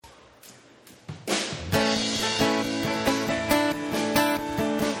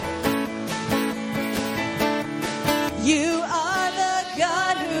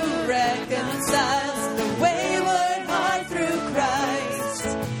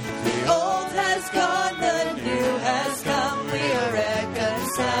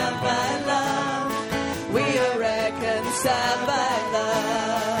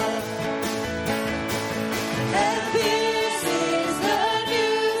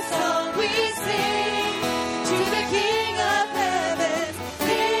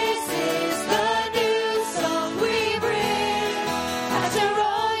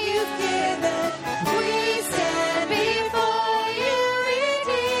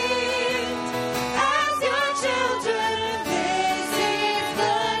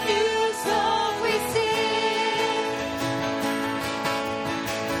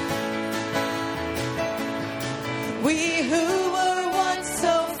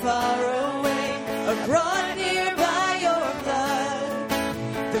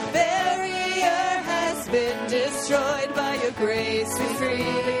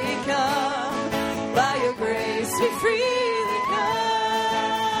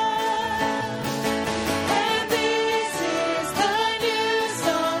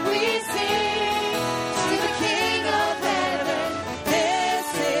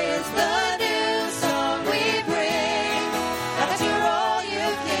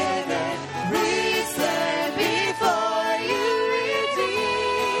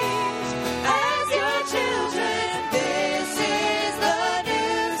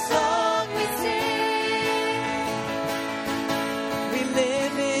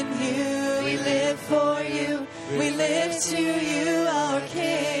for you. We live to you, our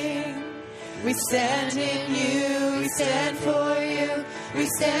King. We stand in you, we stand for you. We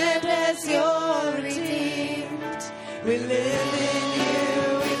stand as your redeemed. We live in you,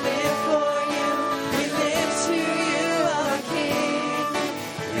 we live for you. We live to you, our King.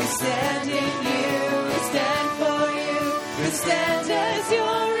 We stand in you, we stand for you. We stand as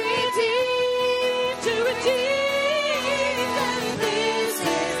your redeemed, to redeem. And this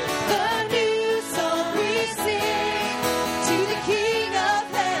is the new song we sing to the King of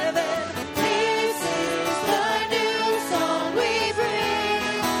heaven. This is the new song we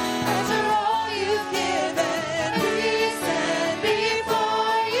bring. After all you've given, we stand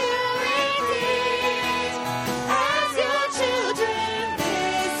before you redeemed. As your children,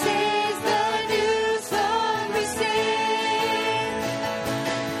 this is the new song we sing.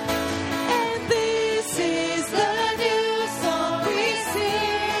 And this is the new song we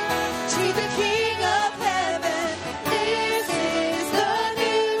sing to the King of heaven. This is the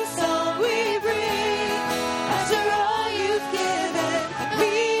new song we bring. After all you've given,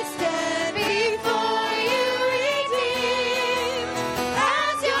 we stand before you redeemed.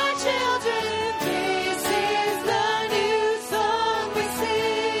 As your children, this is the new song we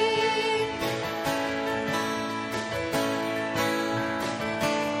sing.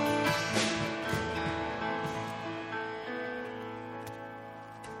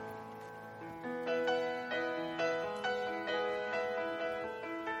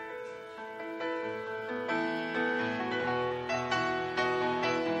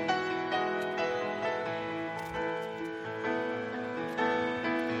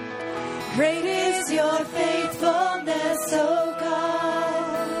 Great is your faithfulness, O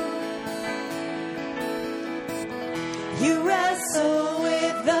God. You wrestle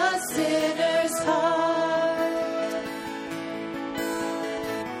with the sinner's heart.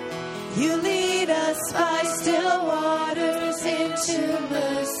 You lead us by still waters into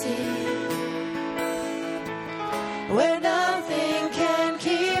mercy, where nothing can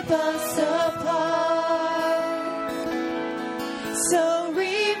keep us apart. So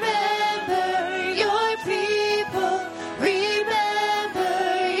remember your people, remember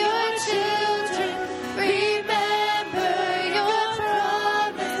your children, remember your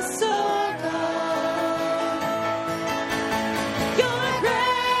promise, oh God. Your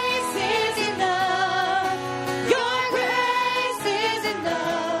grace is enough, your grace is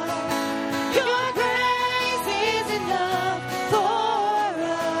enough, your grace is enough for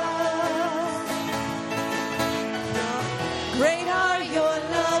us. Great are your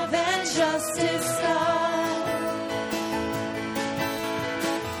love and justice, God.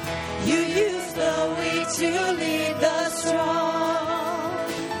 You use the weak to lead the strong.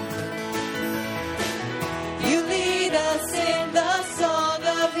 You lead us in the song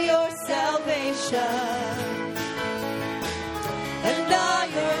of your salvation. And all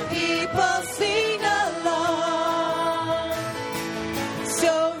your people sing along.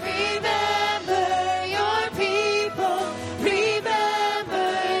 So remember your people, remember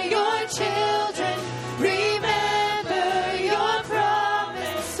your children, remember your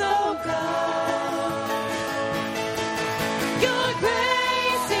promise, oh God. Your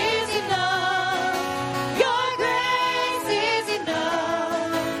grace is enough, your grace is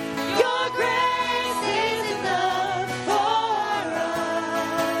enough, your grace is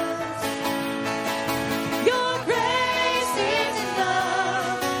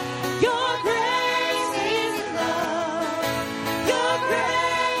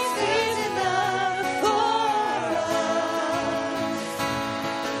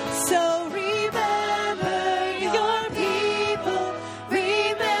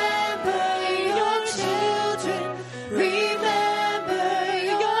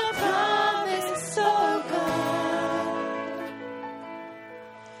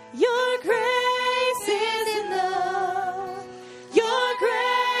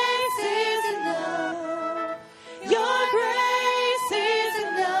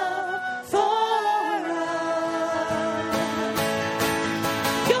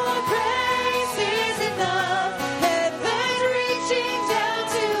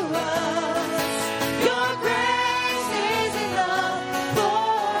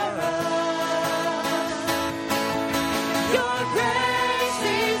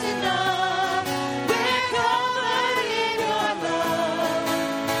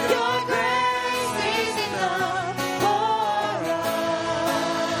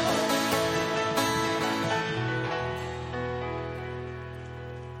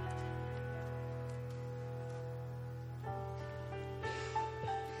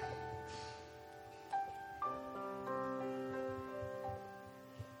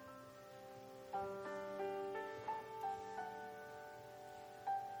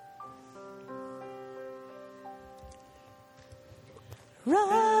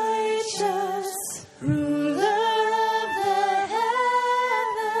Righteous ruler of the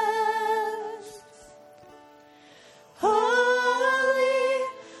heavens, holy,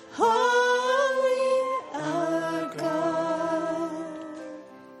 holy our God,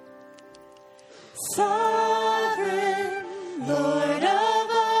 sovereign Lord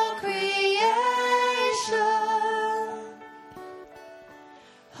of all creation,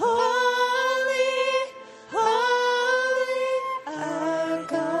 holy, holy our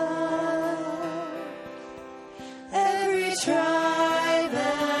God. Every tribe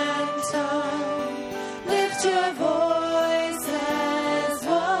and tongue, lift your voice as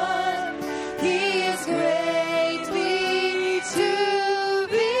one. He is greatly to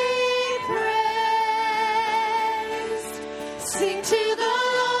be praised. Sing to the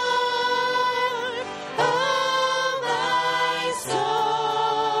Lord, oh my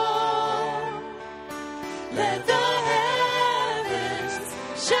soul. Let the heavens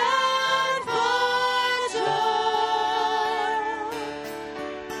shout for joy.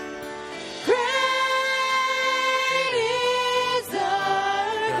 Great is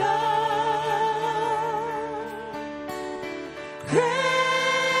our God. Great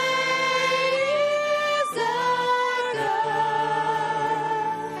is our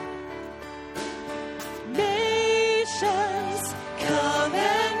God. Nations come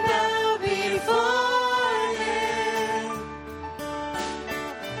and bow before Him.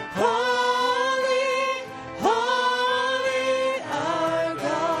 Holy, holy our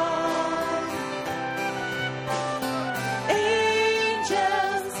God.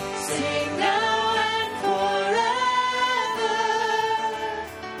 Angels sing now and forever.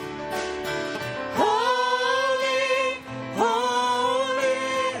 Holy, holy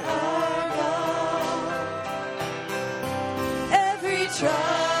our God. Every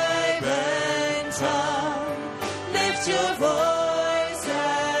tribe and tongue, lift your voice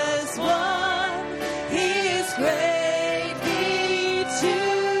as one. He is greatly to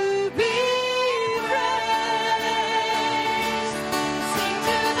be praised. Sing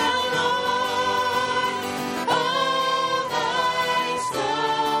to the Lord, oh my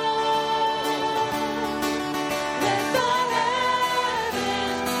soul. Let the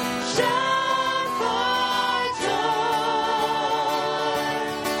heavens shout for joy.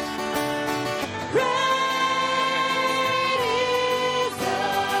 Great is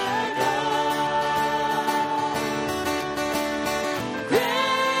our God.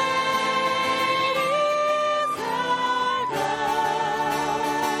 Great is our God.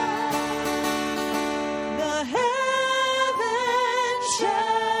 The heavens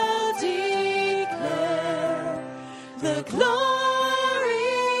shall declare the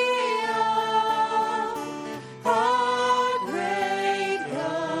glory of our great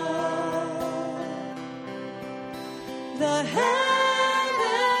God. The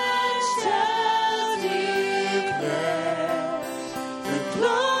heavens shall declare the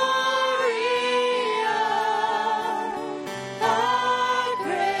glory of our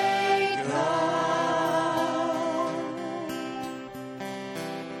great God.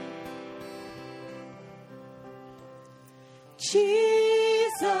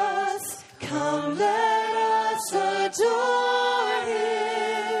 Jesus, come let us adore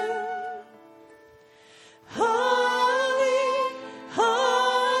Him. Holy,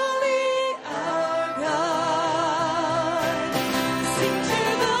 holy our God. Sing to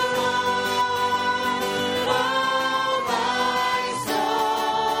the Lord, oh my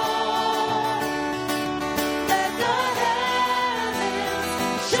soul. Let the heavens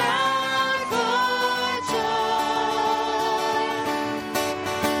shout for joy.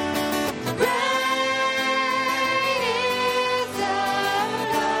 Great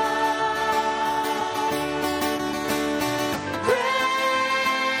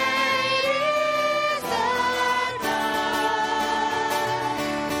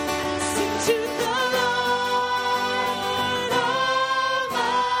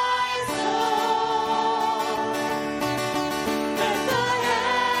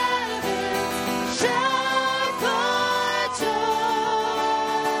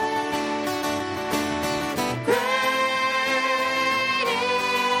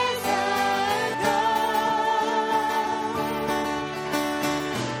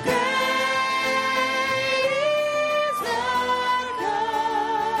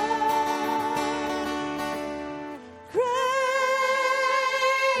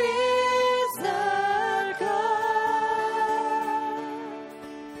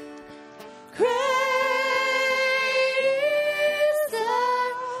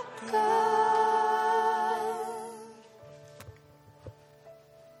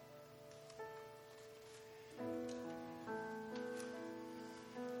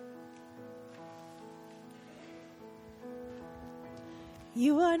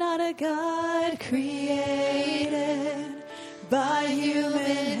You are not a God created by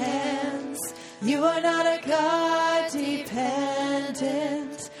human hands. You are not a God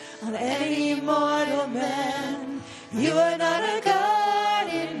dependent on any mortal man. You are not a God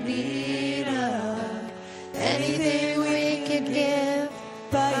in need of anything we can give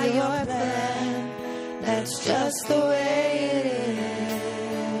by your plan. That's just the way it is.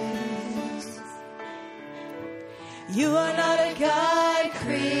 You are not a God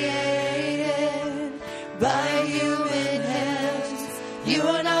created by human hands. You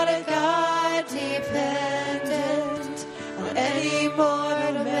are not a God dependent on any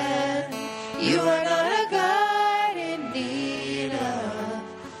mortal man. You are not a God in need of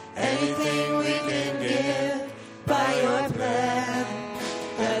anything we can give by your plan.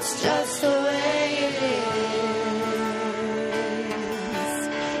 That's just the way it is.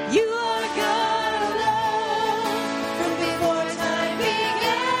 You are God alone from before time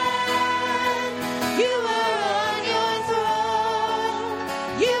began. You are on your throne.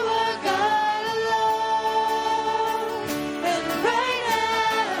 You are God alone. And right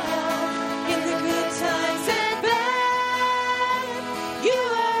now, in the good times and bad, you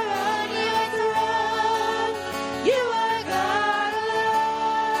are on your throne. You are God alone.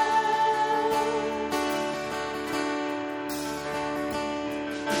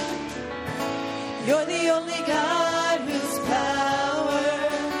 You're the only God whose power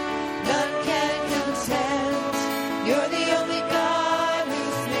none can contend. You're the only God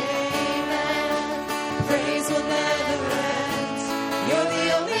whose name and praise will never end. You're the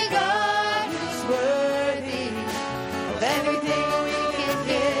only God who's worthy of everything we can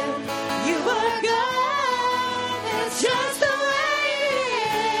give. You are God, that's just the way it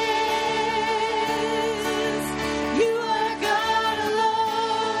is. You are God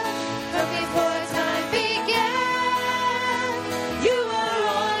alone from before time began. You are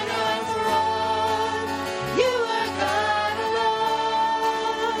on your throne. You are God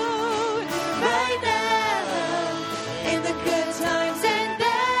alone. Right now, in the good times and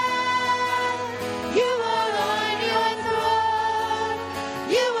bad, you are on your throne.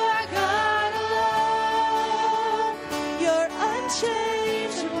 You are God alone. You're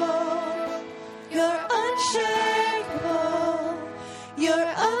unchangeable. You're unshakable.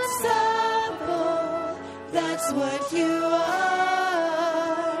 You're unstoppable. That's what you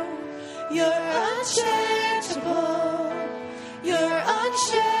are. You're unchangeable. You're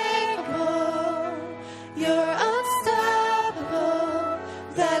unshakable. You're unstoppable.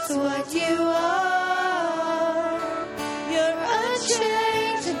 That's what you are. You're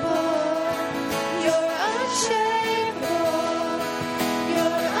unchangeable. You're unshakable.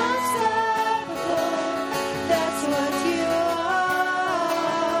 You're unstoppable. That's what you are.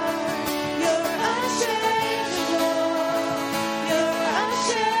 You're unchangeable. You're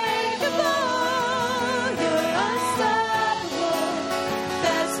unshakable. You're unstoppable.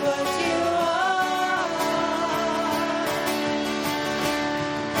 That's what you are.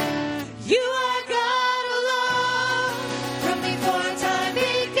 You are God alone from before time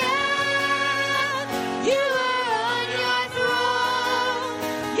began. You are on your throne.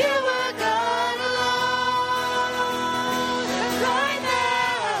 You are God alone. And right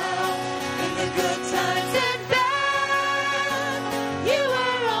now, in the good times and bad, you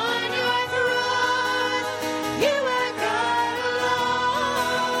are on your throne. You are God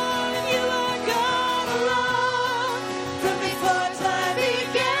alone. You are God alone from before time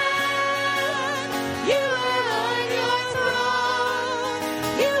began. You are on your throne.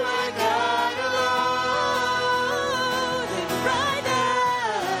 You are God alone. And right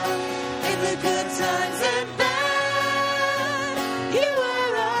now, in the good times and bad, you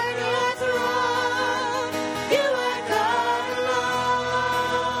are on your throne. You are God alone.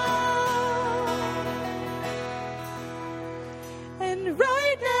 And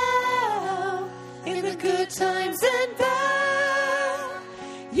right now, in the good times and bad,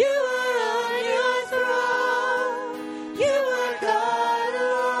 you are on your throne. You are God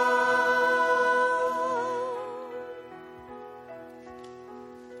alone.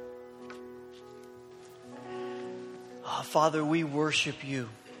 Father, we worship you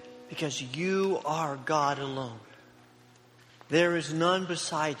because you are God alone. There is none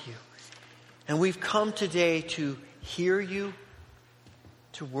beside you. And we've come today to hear you,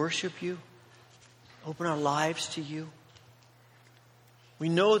 to worship you, open our lives to you. We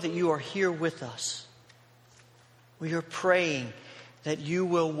know that you are here with us. We are praying that you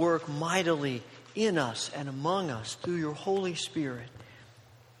will work mightily in us and among us through your Holy Spirit.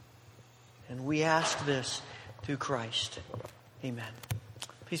 And we ask this through Christ. Amen.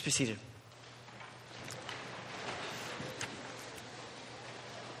 Please be seated.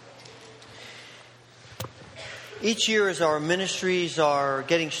 Each year as our ministries are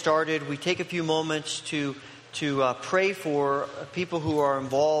getting started, we take a few moments to pray for people who are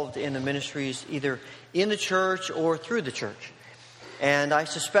involved in the ministries either in the church or through the church. And I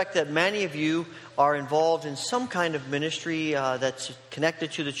suspect that many of you are involved in some kind of ministry that's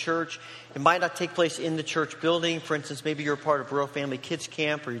connected to the church. It might not take place in the church building. For instance, maybe you're a part of Royal Family Kids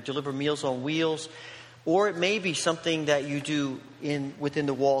Camp or you deliver Meals on Wheels. Or it may be something that you do within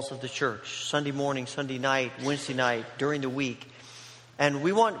the walls of the church, Sunday morning, Sunday night, Wednesday night, during the week. And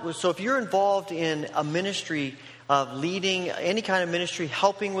so if you're involved in a ministry of leading any kind of ministry,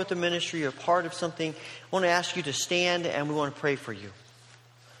 helping with the ministry, or part of something, I want to ask you to stand and we want to pray for you.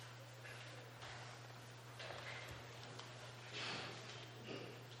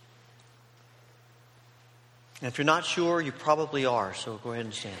 And if you're not sure, you probably are, so go ahead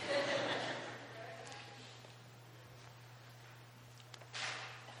and stand.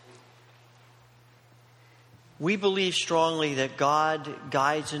 We believe strongly that God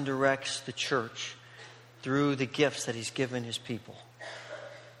guides and directs the church through the gifts that He's given His people.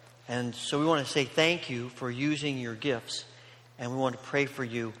 And so we want to say thank you for using your gifts, and we want to pray for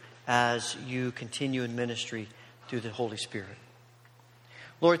you as you continue in ministry through the Holy Spirit.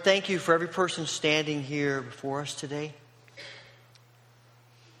 Lord, thank you for every person standing here before us today.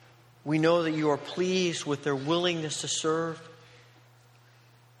 We know that you are pleased with their willingness to serve,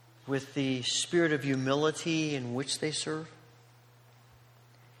 with the spirit of humility in which they serve.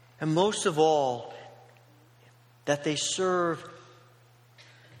 And most of all, that they serve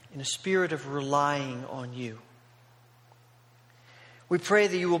in a spirit of relying on you. We pray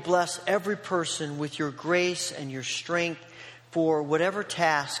that you will bless every person with your grace and your strength for whatever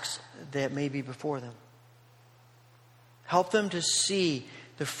tasks that may be before them. Help them to see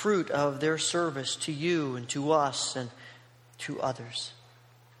the fruit of their service to you and to us and to others.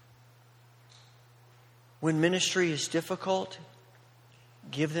 When ministry is difficult,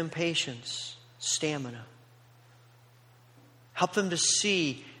 give them patience, stamina. Help them to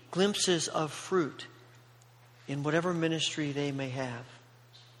see glimpses of fruit in whatever ministry they may have.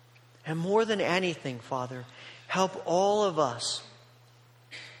 And more than anything, Father, help all of us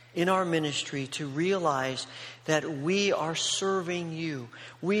in our ministry to realize that we are serving you.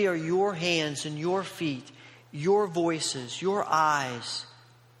 We are your hands and your feet, your voices, your eyes,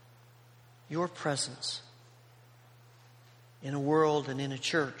 your presence in a world and in a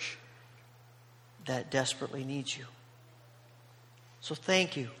church that desperately needs you. So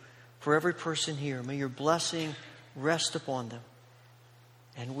thank you for every person here. May your blessing rest upon them.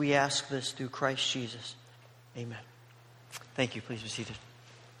 And we ask this through Christ Jesus. Amen. Thank you. Please be seated.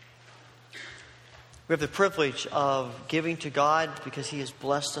 We have the privilege of giving to God because He has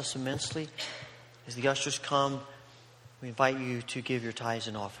blessed us immensely. As the ushers come, we invite you to give your tithes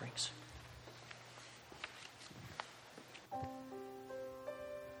and offerings.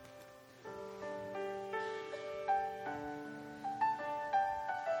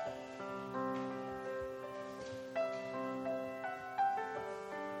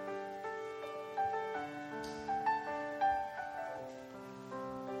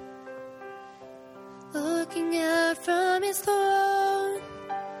 Looking out from His throne,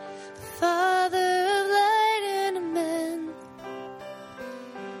 Father of light and of men,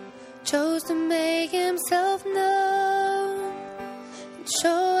 chose to make Himself known and show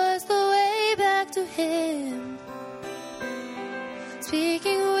us the way back to Him,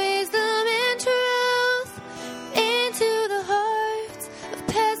 speaking wisdom and truth into the hearts of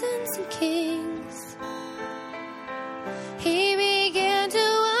peasants and kings. He began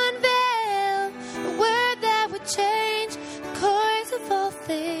to change the course of all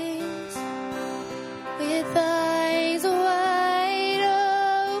things. With eyes wide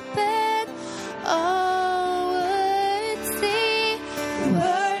open, all would see. The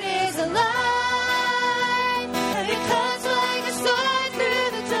Word is alive.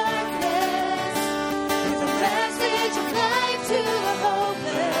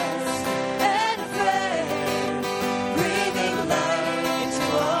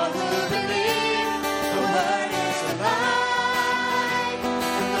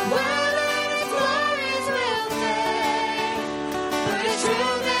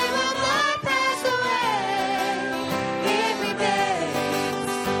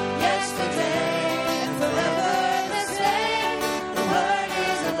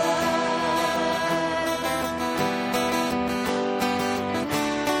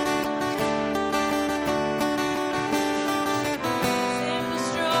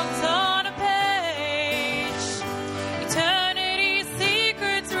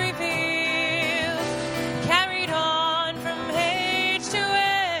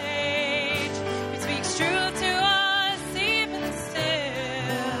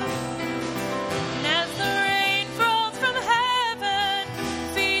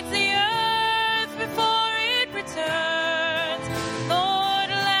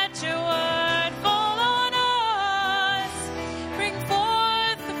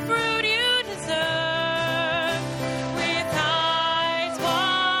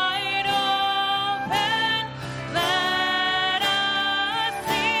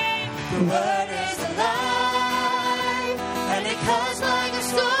 The word is alive, and it comes like a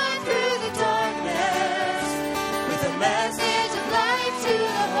storm through the darkness, with a message of life to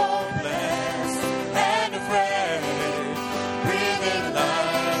the hopeless and afraid, breathing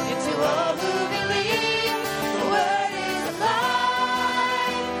life into all who believe. The word is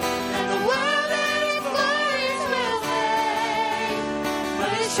alive, and the world and its glories will fade, but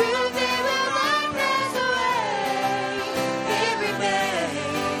its truth it will not pass away. It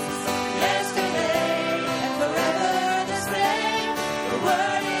remains yesterday and forever the same. The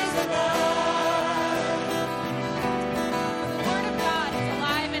word is alive. The Word of God is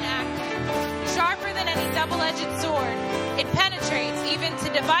alive and active, sharper than any double-edged sword. It penetrates even to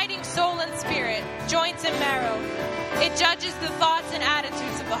dividing soul and spirit, joints and marrow. It judges the thoughts and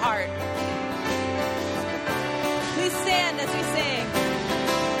attitudes of the heart. Please stand as we sing.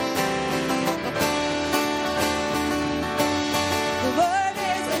 The word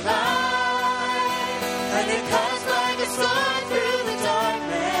is alive, and it cuts like a sword through the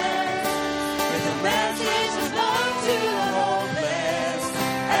darkness, with a message of love to the hopeless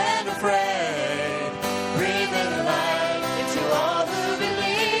and afraid, breathing life into all who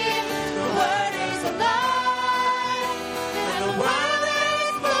believe. The word is alive, and the world and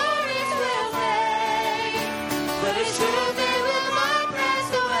its glories will fade, but its truth it will not pass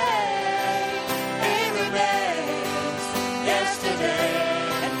away. It remains yesterday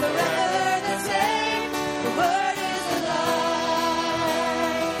and forever the same. The word is alive.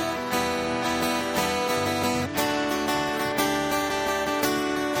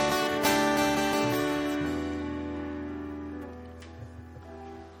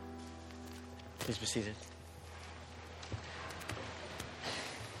 Please be seated.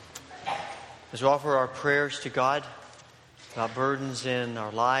 As we offer our prayers to God about burdens in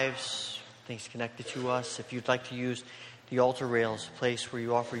our lives, things connected to us, if you'd like to use the altar rails, a place where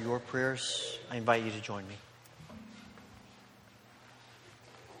you offer your prayers, I invite you to join me.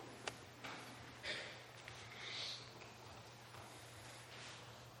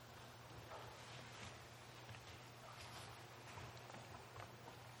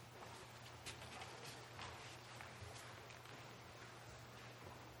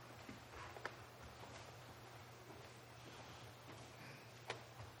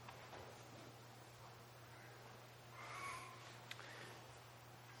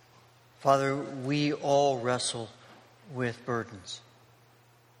 Father, we all wrestle with burdens.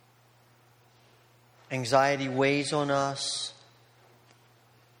 Anxiety weighs on us.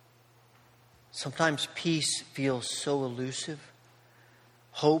 Sometimes peace feels so elusive.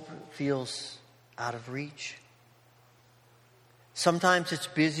 Hope feels out of reach. Sometimes it's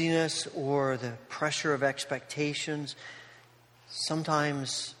busyness or the pressure of expectations.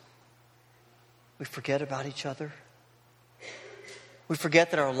 Sometimes we forget about each other. We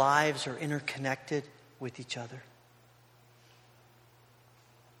forget that our lives are interconnected with each other.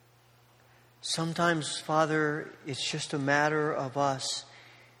 Sometimes, Father, it's just a matter of us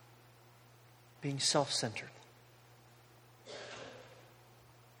being self-centered.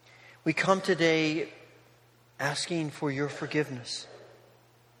 We come today asking for your forgiveness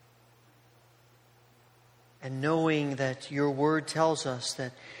and knowing that your word tells us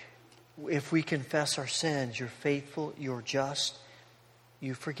that if we confess our sins, you're faithful, you're just,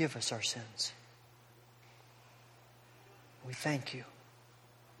 you forgive us our sins. We thank you.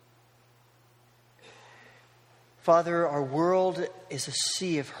 Father, our world is a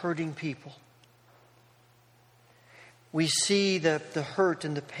sea of hurting people. We see the hurt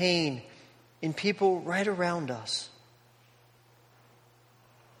and the pain in people right around us.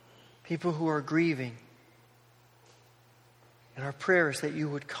 People who are grieving. And our prayer is that you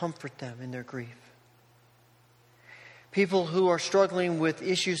would comfort them in their grief. People who are struggling with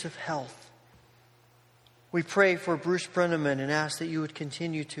issues of health. We pray for Bruce Brenneman and ask that you would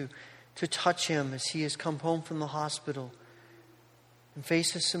continue to touch him as he has come home from the hospital and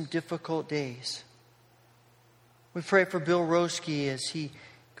faces some difficult days. We pray for Bill Roski as he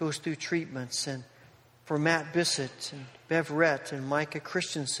goes through treatments, and for Matt Bissett and Bev Rett and Micah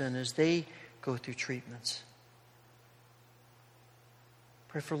Christensen as they go through treatments.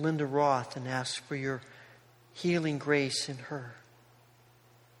 Pray for Linda Roth and ask for your healing grace in her.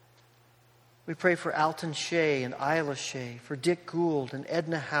 We pray for Alton Shea and Isla Shea, for Dick Gould and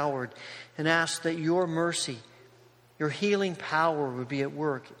Edna Howard, and ask that your mercy, your healing power would be at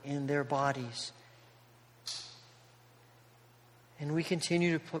work in their bodies. And we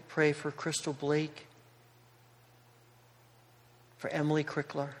continue to pray for Crystal Blake, for Emily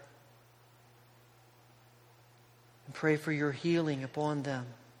Crickler, and pray for your healing upon them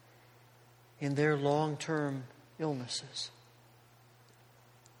in their long-term illnesses.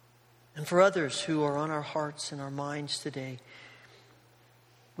 And for others who are on our hearts and our minds today,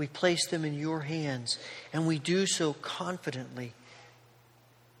 we place them in your hands, and we do so confidently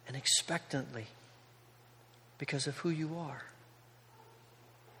and expectantly because of who you are.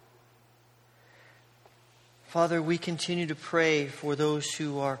 Father, we continue to pray for those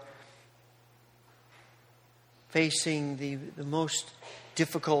who are facing the most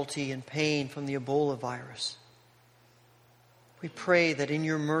difficulty and pain from the Ebola virus. We pray that in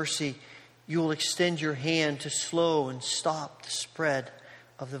your mercy you will extend your hand to slow and stop the spread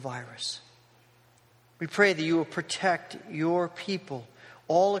of the virus. We pray that you will protect your people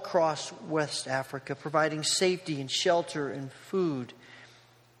all across West Africa, providing safety and shelter and food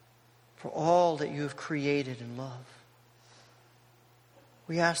for all that you have created and love.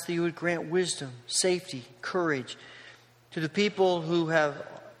 We ask that you would grant wisdom, safety, courage to the people who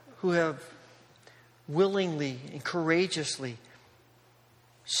have willingly and courageously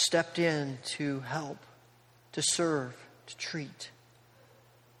stepped in to help, to serve, to treat.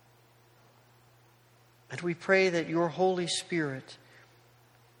 And we pray that your Holy Spirit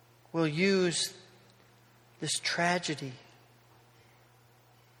will use this tragedy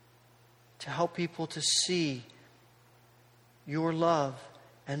to help people to see your love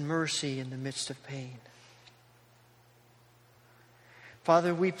and mercy in the midst of pain.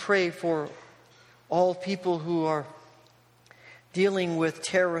 Father, we pray for all people who are dealing with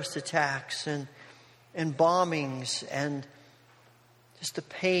terrorist attacks and bombings and just the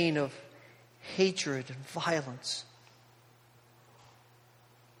pain of hatred and violence.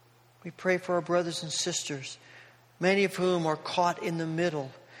 We pray for our brothers and sisters, many of whom are caught in the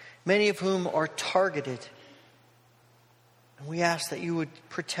middle, many of whom are targeted. And we ask that you would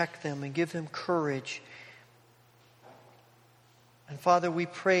protect them and give them courage. And Father, we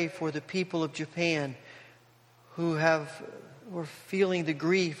pray for the people of Japan who were feeling the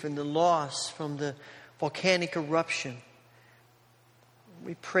grief and the loss from the volcanic eruption.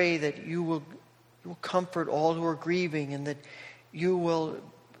 We pray that you will comfort all who are grieving, and that you will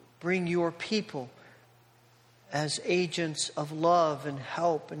bring your people as agents of love and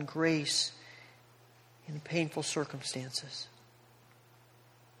help and grace in painful circumstances.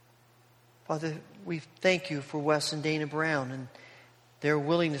 Father, we thank you for Wes and Dana Brown and their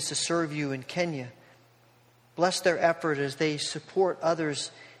willingness to serve you in Kenya. Bless their effort as they support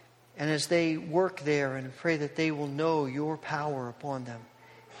others and as they work there, and pray that they will know your power upon them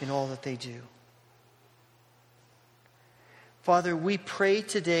in all that they do. Father, we pray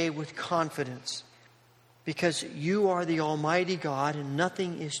today with confidence because you are the Almighty God and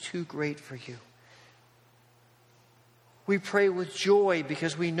nothing is too great for you. We pray with joy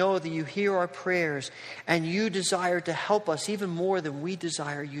because we know that you hear our prayers and you desire to help us even more than we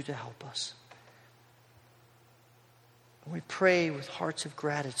desire you to help us. We pray with hearts of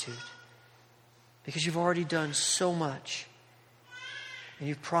gratitude because you've already done so much and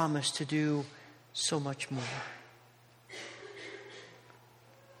you've promised to do so much more.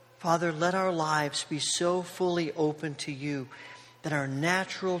 Father, let our lives be so fully open to you that our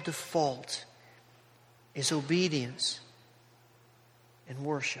natural default is obedience and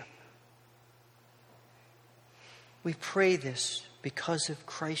worship. We pray this because of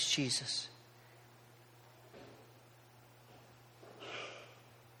Christ Jesus,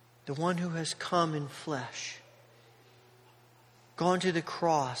 the one who has come in flesh, gone to the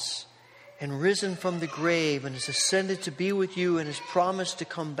cross, and risen from the grave, and has ascended to be with you, and has promised to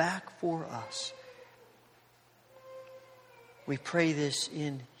come back for us. We pray this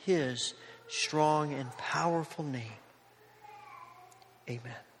in his strong and powerful name.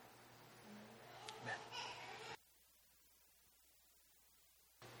 Amen. Amen.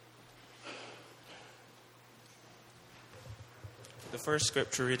 The first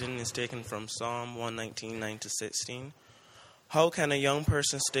scripture reading is taken from Psalm 119, 9-16. How can a young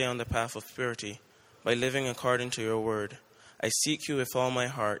person stay on the path of purity? By living according to your word. I seek you with all my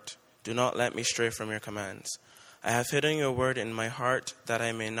heart. Do not let me stray from your commands. I have hidden your word in my heart that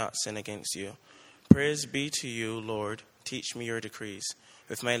I may not sin against you. Praise be to you, Lord. Teach me your decrees.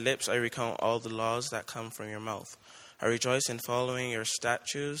 With my lips I recount all the laws that come from your mouth. I rejoice in following your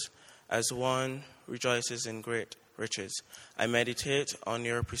statutes as one rejoices in great riches. I meditate on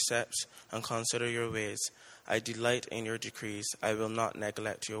your precepts and consider your ways. I delight in your decrees. I will not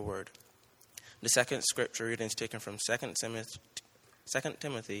neglect your word. The second scripture reading is taken from 2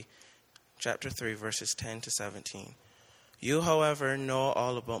 Timothy chapter 3, verses 10-17. You, however, know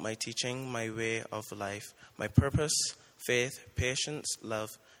all about my teaching, my way of life, my purpose, faith, patience,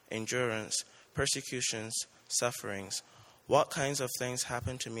 love, endurance, persecutions, sufferings. What kinds of things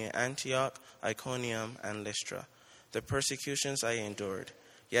happened to me in Antioch, Iconium, and Lystra? The persecutions I endured.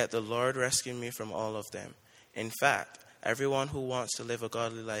 Yet the Lord rescued me from all of them. In fact, everyone who wants to live a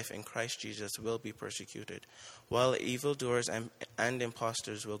godly life in Christ Jesus will be persecuted, while evildoers and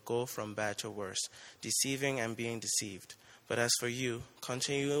impostors will go from bad to worse, deceiving and being deceived. But as for you,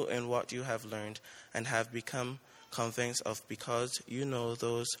 continue in what you have learned and have become convinced of, because you know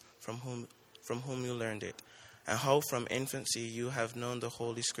those from whom you learned it, and how from infancy you have known the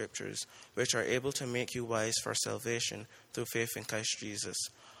Holy Scriptures, which are able to make you wise for salvation through faith in Christ Jesus.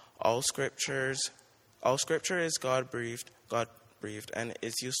 All Scripture is God-breathed, and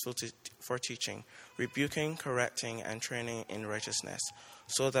is useful for teaching, rebuking, correcting, and training in righteousness,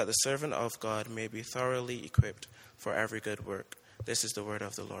 so that the servant of God may be thoroughly equipped for every good work. This is the word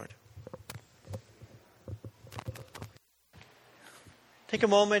of the Lord. Take a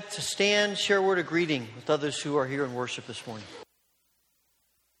moment to stand, share a word of greeting with others who are here in worship this morning.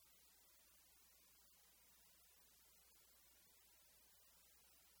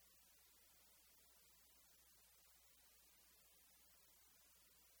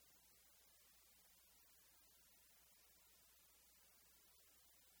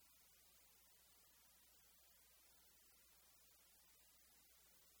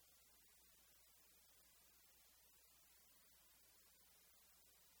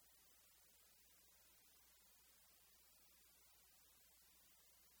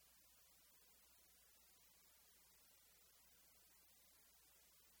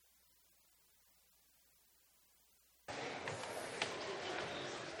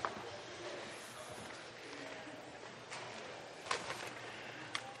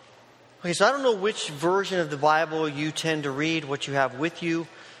 Okay, so I don't know which version of the Bible you tend to read, what you have with you,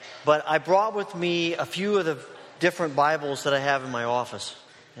 but I brought with me a few of the different Bibles that I have in my office.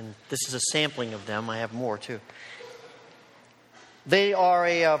 And this is a sampling of them. I have more, too. They are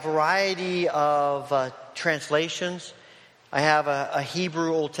a variety of translations. I have a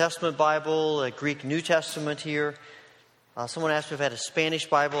Hebrew Old Testament Bible, a Greek New Testament here. Someone asked me if I had a Spanish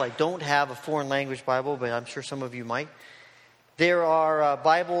Bible. I don't have a foreign language Bible, but I'm sure some of you might. There are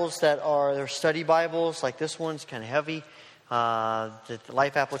Bibles they're study Bibles, like this one's kind of heavy. The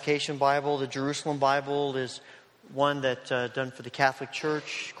Life Application Bible, the Jerusalem Bible is one that's done for the Catholic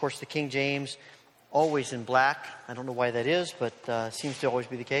Church. Of course, the King James, always in black. I don't know why that is, but seems to always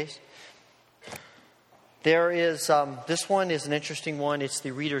be the case. There is, this one is an interesting one. It's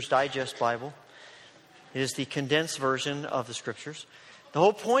the Reader's Digest Bible. It is the condensed version of the Scriptures. The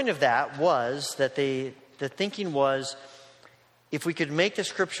whole point of that was that the thinking was, if we could make the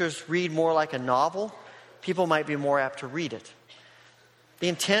Scriptures read more like a novel, people might be more apt to read it. The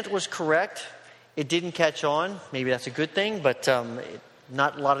intent was correct. It didn't catch on. Maybe that's a good thing, but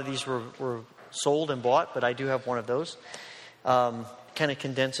not a lot of these were sold and bought, but I do have one of those. Kind of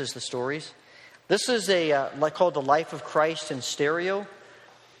condenses the stories. This is called The Life of Christ in Stereo.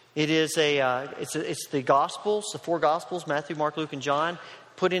 It is it's the Gospels, the four Gospels, Matthew, Mark, Luke, and John,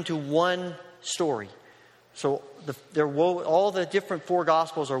 put into one story. So all the different four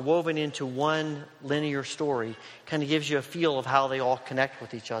Gospels are woven into one linear story. Kind of gives you a feel of how they all connect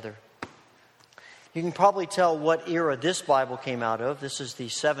with each other. You can probably tell what era this Bible came out of. This is the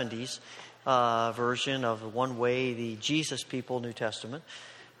 70s version of the One Way, the Jesus People New Testament.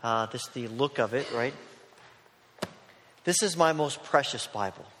 This is the look of it, right? This is my most precious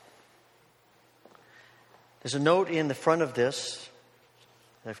Bible. There's a note in the front of this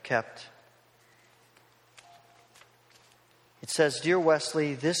that I've kept. It says, "Dear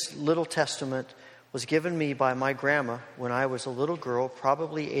Wesley, this little testament was given me by my grandma when I was a little girl,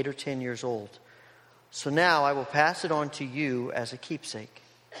 probably 8 or 10 years old. So now I will pass it on to you as a keepsake.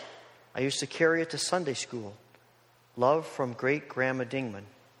 I used to carry it to Sunday school. Love from Great Grandma Dingman,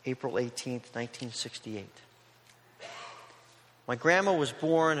 April 18th, 1968. My grandma was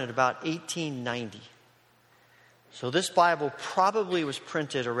born at about 1890. So this Bible probably was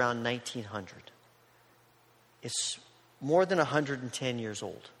printed around 1900. It's more than 110 years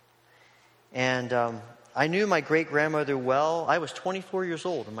old. And I knew my great-grandmother well. I was 24 years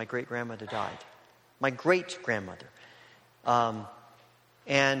old when my great-grandmother died. My great-grandmother.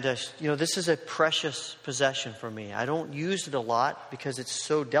 This is a precious possession for me. I don't use it a lot because it's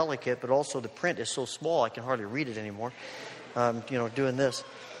so delicate, but also the print is so small I can hardly read it anymore, doing this.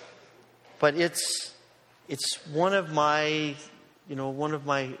 But it's one of my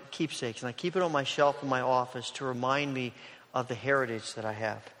keepsakes, and I keep it on my shelf in my office to remind me of the heritage that I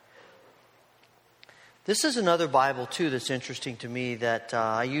have. This is another Bible, too, that's interesting to me that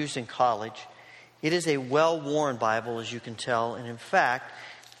I used in college. It is a well-worn Bible, as you can tell, and in fact,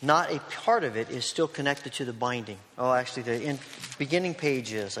 not a part of it is still connected to the binding. Oh, actually, the beginning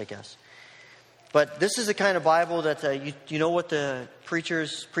page is, I guess. But this is the kind of Bible that you know what the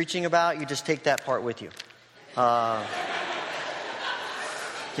preacher's preaching about? You just take that part with you.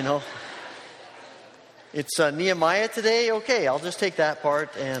 You know, it's Nehemiah today. Okay, I'll just take that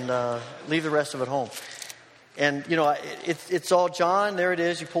part and leave the rest of it home. And, you know, it's all John. There it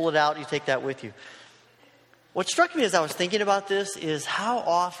is. You pull it out. You take that with you. What struck me as I was thinking about this is how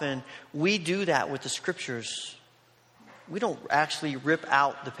often we do that with the Scriptures. We don't actually rip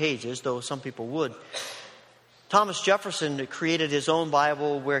out the pages, though some people would. Thomas Jefferson created his own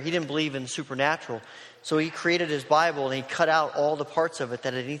Bible where he didn't believe in supernatural. So he created his Bible and he cut out all the parts of it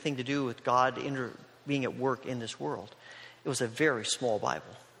that had anything to do with God being at work in this world. It was a very small Bible.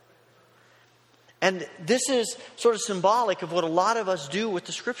 And this is sort of symbolic of what a lot of us do with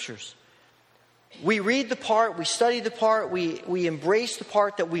the Scriptures. We read the part, we study the part, we embrace the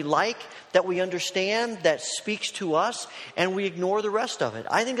part that we like, that we understand, that speaks to us, and we ignore the rest of it.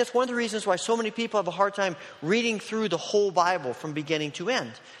 I think that's one of the reasons why so many people have a hard time reading through the whole Bible from beginning to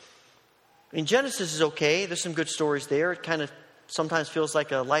end. I mean, Genesis is okay. There's some good stories there. It kind of sometimes feels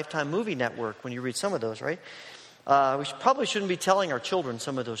like a Lifetime movie network when you read some of those, right? We probably shouldn't be telling our children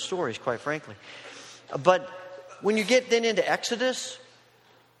some of those stories, quite frankly. But when you get then into Exodus,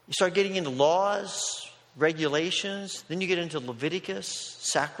 you start getting into laws, regulations, then you get into Leviticus,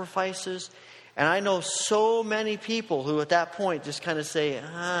 sacrifices. And I know so many people who at that point just kind of say,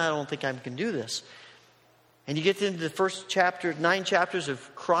 I don't think I can do this. And you get into the first chapter, 9 chapters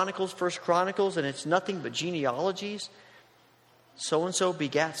of Chronicles, First Chronicles, and it's nothing but genealogies. So-and-so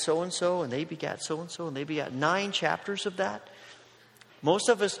begat so-and-so, and they begat so-and-so, and they begat 9 chapters of that. Most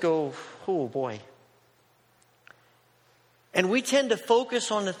of us go, oh boy. And we tend to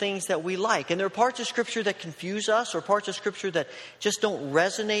focus on the things that we like. And there are parts of Scripture that confuse us or parts of Scripture that just don't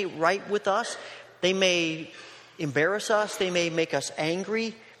resonate right with us. They may embarrass us. They may make us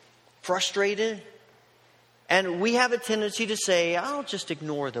angry, frustrated. And we have a tendency to say, I'll just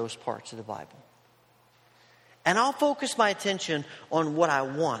ignore those parts of the Bible. And I'll focus my attention on what I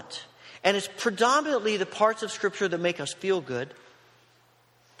want. And it's predominantly the parts of Scripture that make us feel good.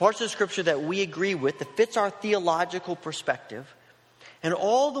 Parts of Scripture that we agree with, that fits our theological perspective. And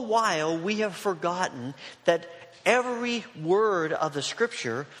all the while, we have forgotten that every word of the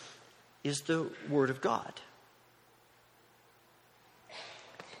Scripture is the Word of God.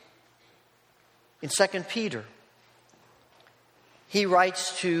 In 2 Peter, he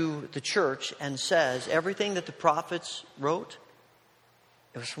writes to the church and says, everything that the prophets wrote,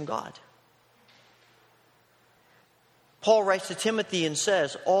 it was from God. Paul writes to Timothy and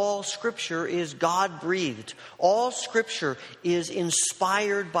says, all Scripture is God-breathed. All Scripture is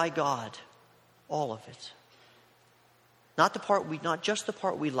inspired by God. All of it. Not just the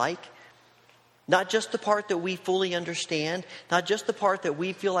part we like. Not just the part that we fully understand. Not just the part that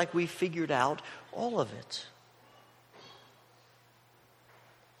we feel like we've figured out. All of it.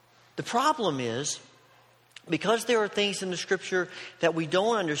 The problem is, because there are things in the Scripture that we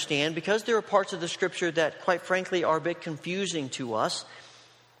don't understand, because there are parts of the Scripture that, quite frankly, are a bit confusing to us,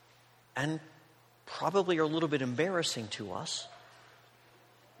 and probably are a little bit embarrassing to us,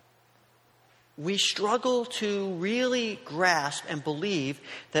 we struggle to really grasp and believe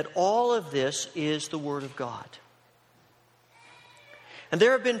that all of this is the Word of God. And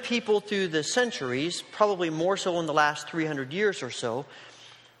there have been people through the centuries, probably more so in the last 300 years or so,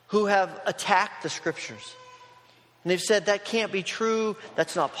 who have attacked the Scriptures. And they've said that can't be true,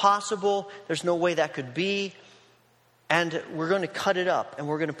 that's not possible, there's no way that could be. And we're going to cut it up and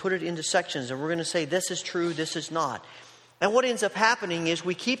we're going to put it into sections and we're going to say this is true, this is not. And what ends up happening is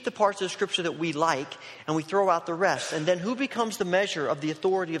we keep the parts of Scripture that we like and we throw out the rest. And then who becomes the measure of the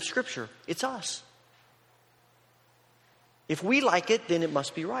authority of Scripture? It's us. If we like it, then it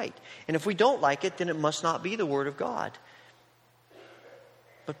must be right. And if we don't like it, then it must not be the Word of God.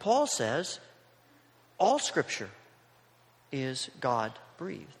 But Paul says all Scripture is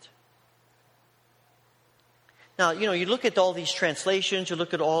God-breathed. Now, you look at all these translations, you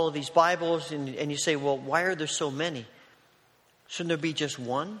look at all of these Bibles, and you say, well, why are there so many? Shouldn't there be just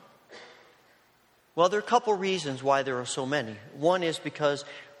one? Well, there are a couple reasons why there are so many. One is because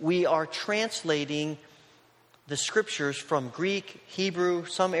we are translating the Scriptures from Greek, Hebrew,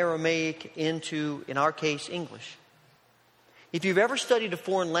 some Aramaic into, in our case, English. If you've ever studied a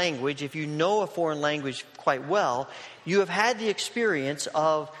foreign language, if you know a foreign language quite well, you have had the experience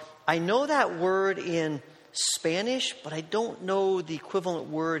of, I know that word in Spanish, but I don't know the equivalent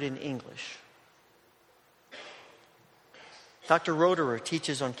word in English. Dr. Roederer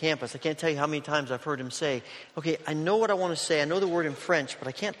teaches on campus. I can't tell you how many times I've heard him say, okay, I know what I want to say. I know the word in French, but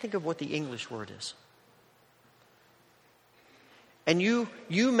I can't think of what the English word is. And you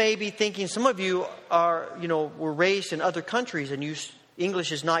may be thinking, some of you are, were raised in other countries and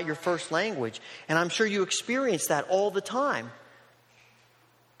English is not your first language. And I'm sure you experience that all the time.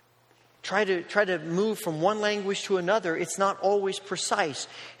 Try to move from one language to another. It's not always precise.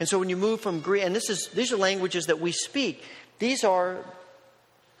 And so when you move from Greek, and these are languages that we speak. These are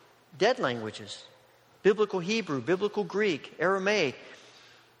dead languages. Biblical Hebrew, Biblical Greek, Aramaic.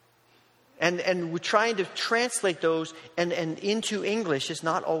 And we're trying to translate those and into English is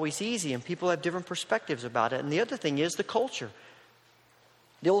not always easy. And people have different perspectives about it. And the other thing is the culture.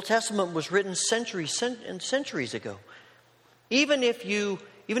 The Old Testament was written centuries and centuries ago. Even if you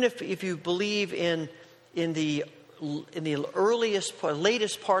believe in the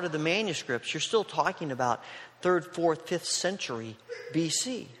latest part of the manuscripts, you're still talking about 3rd, 4th, 5th century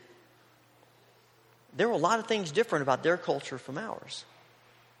BC. There were a lot of things different about their culture from ours.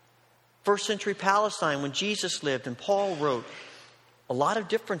 1st century Palestine, when Jesus lived and Paul wrote, a lot of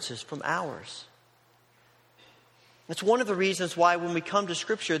differences from ours. That's one of the reasons why when we come to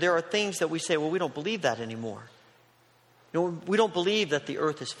Scripture, there are things that we say, well, we don't believe that anymore. We don't believe that the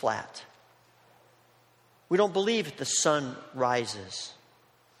earth is flat. We don't believe that the sun rises.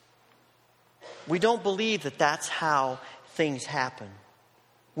 We don't believe that that's how things happen.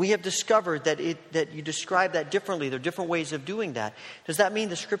 We have discovered that you describe that differently. There are different ways of doing that. Does that mean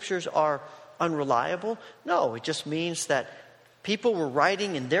the Scriptures are unreliable? No, it just means that people were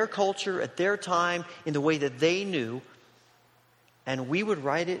writing in their culture at their time in the way that they knew. And we would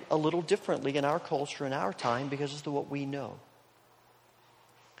write it a little differently in our culture in our time because it's what we know.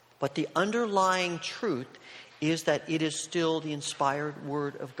 But the underlying truth is that it is still the inspired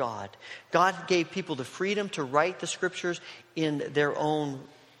Word of God. God gave people the freedom to write the Scriptures in their own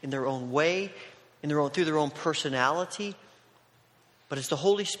way, through their own personality. But it's the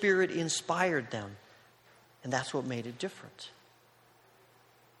Holy Spirit inspired them. And that's what made it different.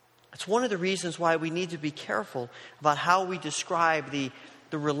 It's one of the reasons why we need to be careful about how we describe the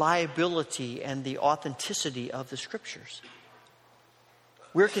reliability and the authenticity of the Scriptures.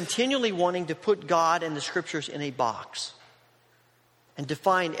 We're continually wanting to put God and the Scriptures in a box and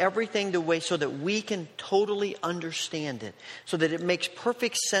define everything the way so that we can totally understand it, so that it makes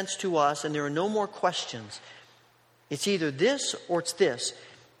perfect sense to us and there are no more questions. It's either this or it's this.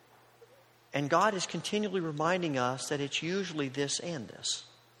 And God is continually reminding us that it's usually this and this.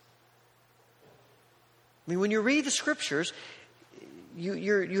 I mean, when you read the Scriptures,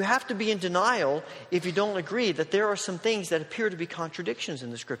 you have to be in denial if you don't agree that there are some things that appear to be contradictions in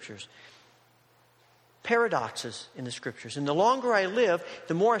the Scriptures. Paradoxes in the Scriptures. And the longer I live,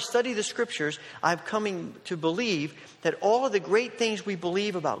 the more I study the Scriptures, I'm coming to believe that all of the great things we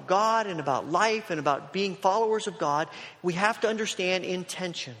believe about God and about life and about being followers of God, we have to understand in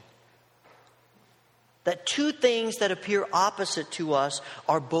tension. That two things that appear opposite to us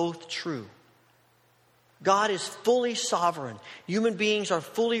are both true. God is fully sovereign. Human beings are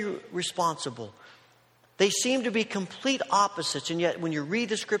fully responsible. They seem to be complete opposites, and yet when you read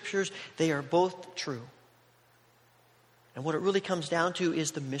the Scriptures, they are both true. And what it really comes down to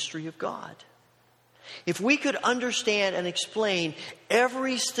is the mystery of God. If we could understand and explain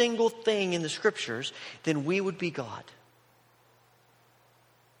every single thing in the Scriptures, then we would be God.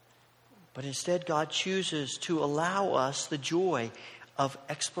 But instead, God chooses to allow us the joy of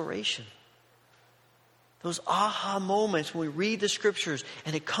exploration. Those aha moments when we read the Scriptures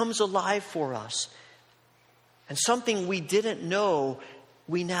and it comes alive for us. And something we didn't know,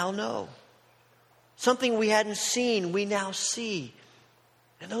 we now know. Something we hadn't seen, we now see.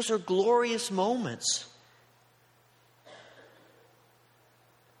 And those are glorious moments.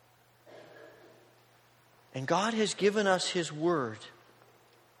 And God has given us His Word.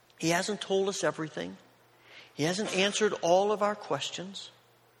 He hasn't told us everything. He hasn't answered all of our questions.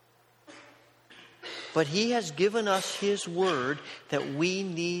 But He has given us His Word that we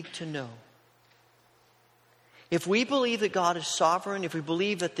need to know. If we believe that God is sovereign, if we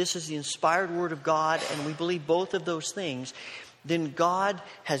believe that this is the inspired Word of God, and we believe both of those things, then God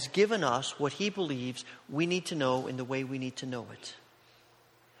has given us what He believes we need to know in the way we need to know it.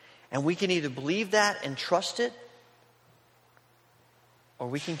 And we can either believe that and trust it, or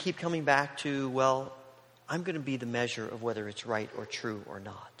we can keep coming back to, well, I'm going to be the measure of whether it's right or true or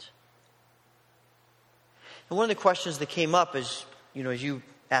not. And one of the questions that came up as you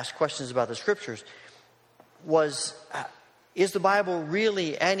asked questions about the Scriptures was, is the Bible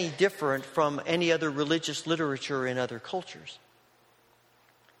really any different from any other religious literature in other cultures?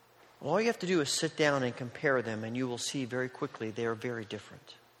 Well, all you have to do is sit down and compare them, and you will see very quickly they are very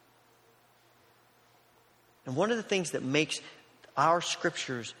different. And one of the things that makes our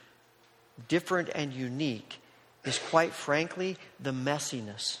Scriptures different and unique is, quite frankly, the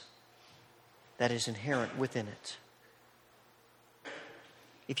messiness that is inherent within it.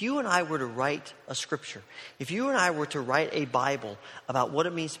 If you and I were to write a scripture, if you and I were to write a Bible about what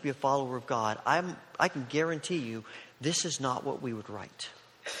it means to be a follower of God, I can guarantee you this is not what we would write.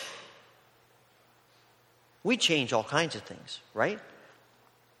 We change all kinds of things, right?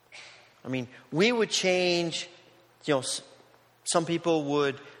 I mean, we would change, some people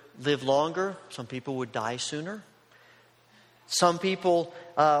would live longer, some people would die sooner. Some people,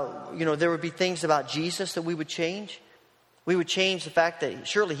 there would be things about Jesus that we would change. We would change the fact that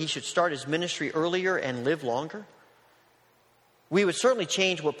surely he should start his ministry earlier and live longer. We would certainly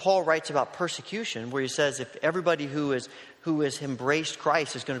change what Paul writes about persecution, where he says if everybody who has embraced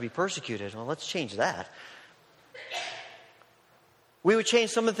Christ is going to be persecuted. Well, let's change that. We would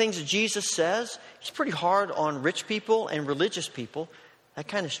change some of the things that Jesus says. He's pretty hard on rich people and religious people. That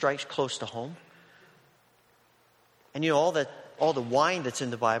kind of strikes close to home. And all the wine that's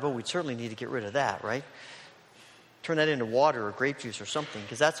in the Bible, we'd certainly need to get rid of that, right? Turn that into water or grape juice or something,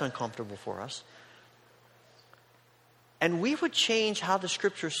 because that's uncomfortable for us. And we would change how the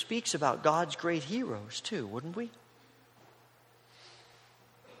Scripture speaks about God's great heroes too, wouldn't we?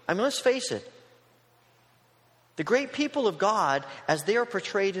 I mean, let's face it. The great people of God, as they are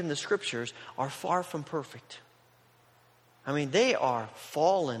portrayed in the Scriptures, are far from perfect. I mean, they are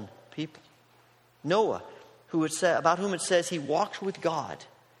fallen people. Noah, about whom it says he walked with God,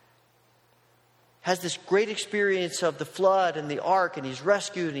 has this great experience of the flood and the ark, and he's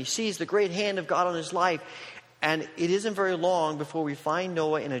rescued, and he sees the great hand of God on his life. And it isn't very long before we find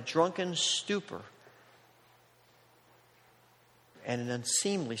Noah in a drunken stupor and an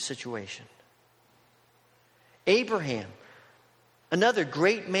unseemly situation. Abraham, another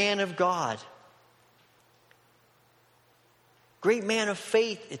great man of God, great man of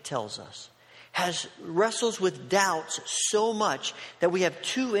faith, it tells us, wrestles with doubts so much that we have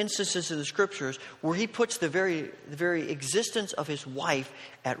two instances in the Scriptures where he puts the very existence of his wife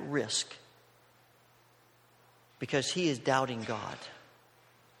at risk because he is doubting God.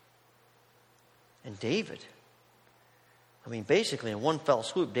 And David, I mean, basically in one fell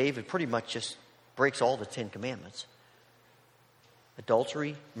swoop, David pretty much just breaks all the 10 Commandments.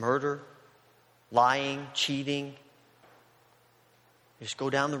 Adultery, murder, lying, cheating. Just go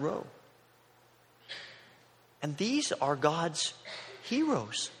down the road. And these are God's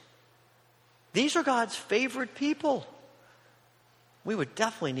heroes. These are God's favorite people. We would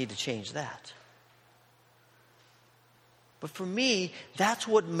definitely need to change that. But for me, that's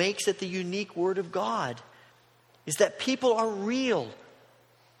what makes it the unique Word of God, is that people are real.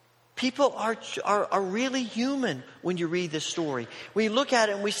 People are really human when you read this story. We look at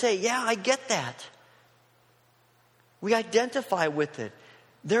it and we say, yeah, I get that. We identify with it.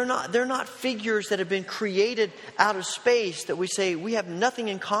 They're not figures that have been created out of space that we say we have nothing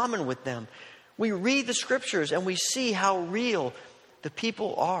in common with them. We read the Scriptures and we see how real the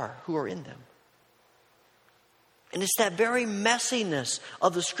people are who are in them. And it's that very messiness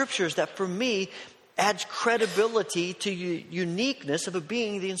of the Scriptures that for me adds credibility to uniqueness of it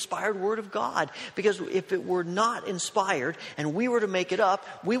being the inspired Word of God. Because if it were not inspired and we were to make it up,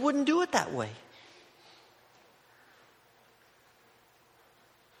 we wouldn't do it that way.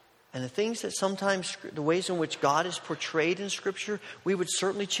 And the things that sometimes, the ways in which God is portrayed in Scripture, we would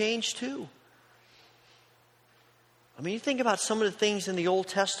certainly change too. I mean, you think about some of the things in the Old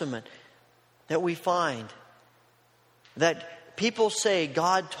Testament that we find that people say,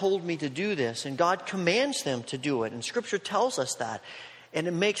 God told me to do this, and God commands them to do it. And Scripture tells us that. And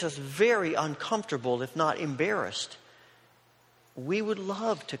it makes us very uncomfortable, if not embarrassed. We would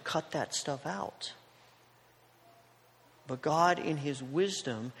love to cut that stuff out. But God, in His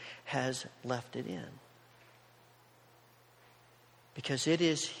wisdom, has left it in. Because it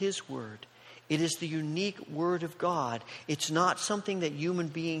is His Word. It is the unique Word of God. It's not something that human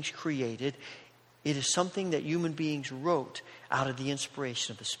beings created. It is something that human beings wrote out of the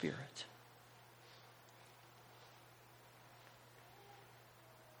inspiration of the Spirit.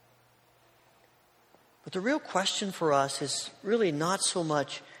 But the real question for us is really not so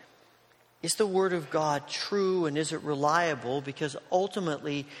much, is the Word of God true and is it reliable? Because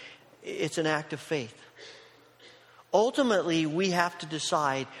ultimately, it's an act of faith. Ultimately, we have to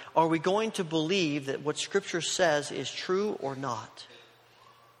decide, are we going to believe that what Scripture says is true or not?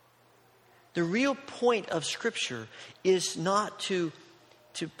 The real point of Scripture is not to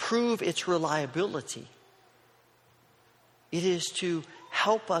prove its reliability. It is to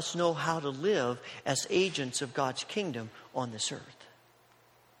help us know how to live as agents of God's kingdom on this earth.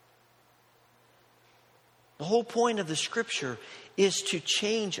 The whole point of the Scripture is to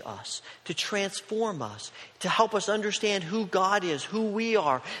change us, to transform us, to help us understand who God is, who we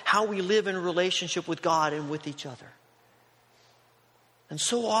are, how we live in a relationship with God and with each other. And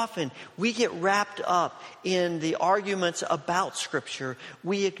so often we get wrapped up in the arguments about Scripture.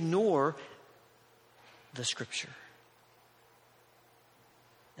 We ignore the Scripture.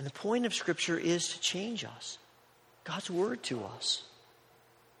 And the point of Scripture is to change us. God's Word to us.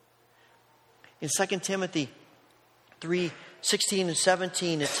 In 2 Timothy 3:16 and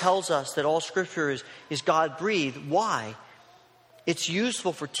 17, it tells us that all Scripture is God-breathed. Why? It's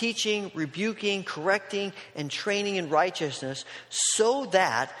useful for teaching, rebuking, correcting, and training in righteousness, so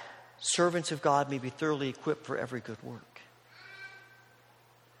that servants of God may be thoroughly equipped for every good work.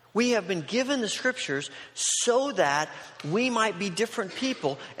 We have been given the Scriptures so that we might be different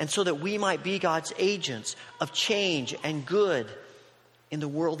people and so that we might be God's agents of change and good in the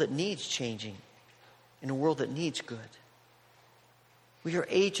world that needs changing, in a world that needs good. We are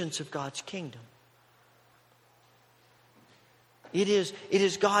agents of God's kingdom. It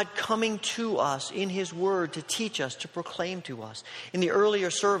is God coming to us in His Word to teach us, to proclaim to us. In the earlier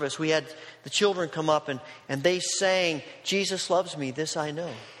service, we had the children come up and they sang, "Jesus loves me, this I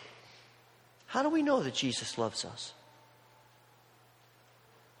know." How do we know that Jesus loves us?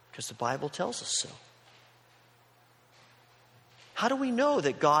 Because the Bible tells us so. How do we know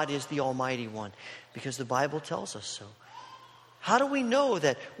that God is the Almighty One? Because the Bible tells us so. How do we know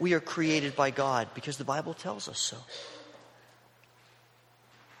that we are created by God? Because the Bible tells us so.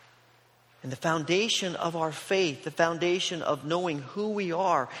 And the foundation of our faith, the foundation of knowing who we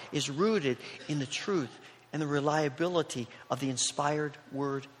are, is rooted in the truth and the reliability of the inspired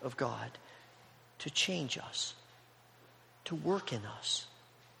Word of God to change us, to work in us.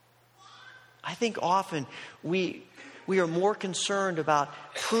 I think often we are more concerned about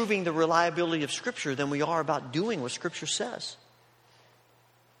proving the reliability of Scripture than we are about doing what Scripture says.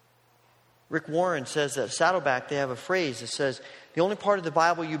 Rick Warren says that at Saddleback they have a phrase that says, the only part of the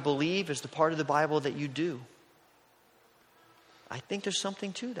Bible you believe is the part of the Bible that you do. I think there's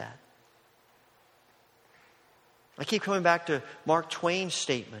something to that. I keep coming back to Mark Twain's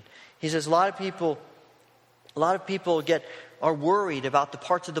statement. He says a lot of people are worried about the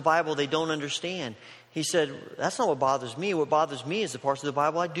parts of the Bible they don't understand. He said, that's not what bothers me. What bothers me is the parts of the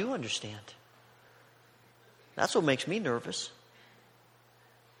Bible I do understand. That's what makes me nervous.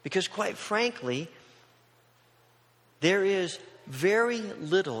 Because quite frankly, there is very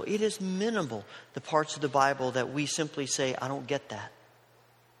little, it is minimal, the parts of the Bible that we simply say, I don't get that.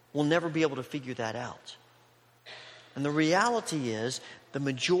 We'll never be able to figure that out. And the reality is, the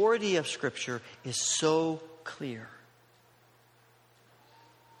majority of Scripture is so clear.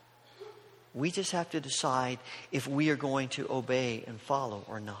 We just have to decide if we are going to obey and follow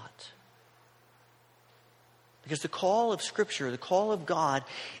or not. Because the call of Scripture, the call of God,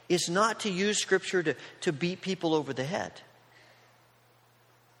 is not to use Scripture to beat people over the head.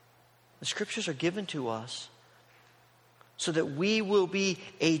 The Scriptures are given to us so that we will be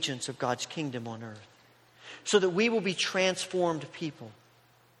agents of God's kingdom on earth. So that we will be transformed people.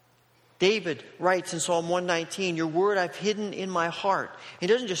 David writes in Psalm 119, your word I've hidden in my heart. He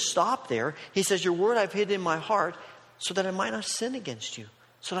doesn't just stop there. He says, your word I've hidden in my heart so that I might not sin against you.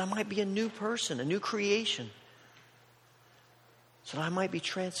 So that I might be a new person, a new creation. So that I might be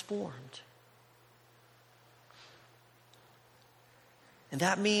transformed. And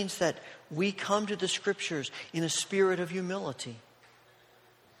that means that we come to the Scriptures in a spirit of humility.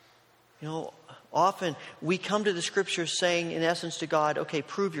 You know, often we come to the Scriptures saying, in essence, to God, okay,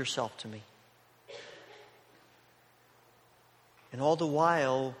 prove yourself to me. And all the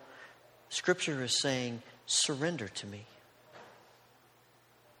while, Scripture is saying, surrender to me.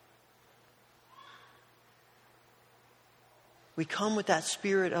 We come with that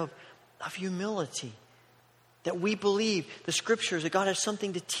spirit of humility. That we believe the Scriptures, that God has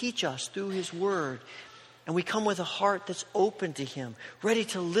something to teach us through His Word. And we come with a heart that's open to Him, ready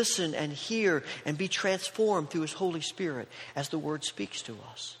to listen and hear and be transformed through His Holy Spirit as the Word speaks to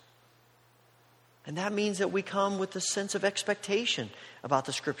us. And that means that we come with a sense of expectation about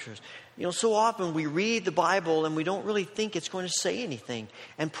the Scriptures. You know, so often we read the Bible and we don't really think it's going to say anything.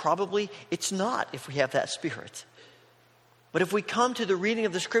 And probably it's not if we have that spirit. But if we come to the reading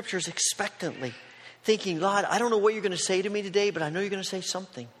of the Scriptures expectantly, thinking, God, I don't know what you're going to say to me today, but I know you're going to say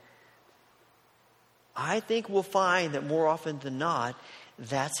something. I think we'll find that more often than not,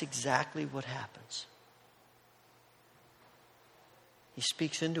 that's exactly what happens. He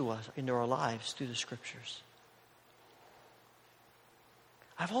speaks into us, into our lives through the Scriptures.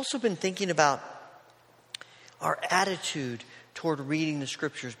 I've also been thinking about our attitude toward reading the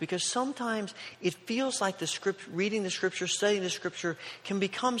Scriptures, because sometimes it feels like reading the Scripture, studying the Scripture can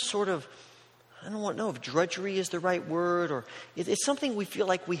become sort of, I don't know if drudgery is the right word, or it's something we feel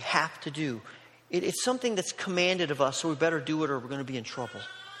like we have to do. It's something that's commanded of us, so we better do it or we're going to be in trouble.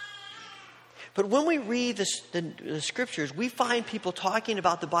 But when we read the Scriptures, we find people talking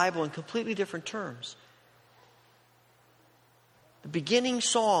about the Bible in completely different terms. The beginning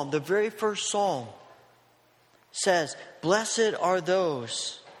psalm, the very first psalm, says, "Blessed are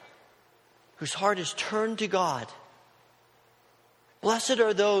those whose heart is turned to God. Blessed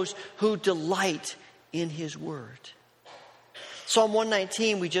are those who delight in His word." Psalm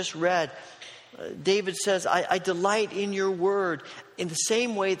 119 we just read, David says, I delight in your word in the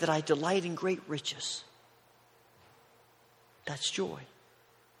same way that I delight in great riches. That's joy.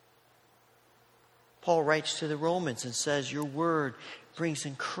 Paul writes to the Romans and says, your word brings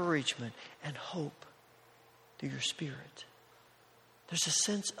encouragement and hope through your spirit. There's a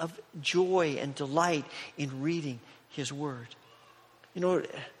sense of joy and delight in reading His word. You know,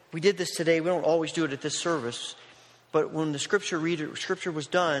 we did this today. We don't always do it at this service. But when the scripture was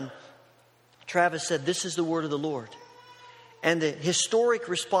done, Travis said, "This is the word of the Lord." And the historic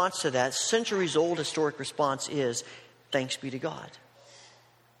response to that, centuries-old historic response is, "Thanks be to God."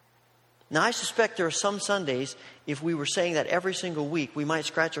 Now, I suspect there are some Sundays, if we were saying that every single week, we might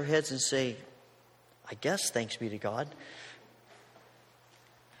scratch our heads and say, I guess thanks be to God.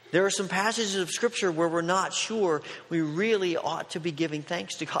 There are some passages of Scripture where we're not sure we really ought to be giving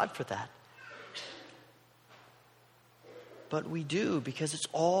thanks to God for that. But we do, because it's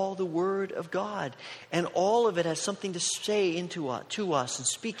all the Word of God. And all of it has something to say to us and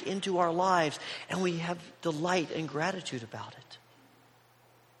speak into our lives. And we have delight and gratitude about it.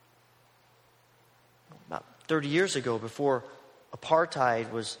 About 30 years ago, before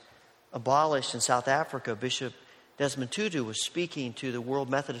apartheid was abolished in South Africa, Bishop Desmond Tutu was speaking to the World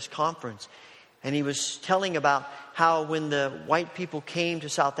Methodist Conference. And he was telling about how when the white people came to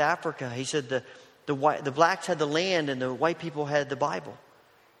South Africa, he said the blacks had the land and the white people had the Bible.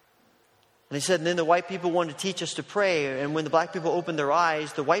 And he said, and then the white people wanted to teach us to pray. And when the black people opened their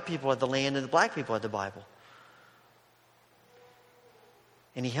eyes, the white people had the land and the black people had the Bible.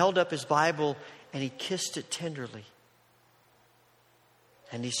 And he held up his Bible and he kissed it tenderly.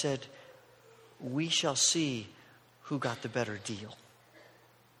 And he said, we shall see who got the better deal.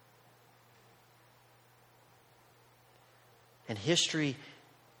 And history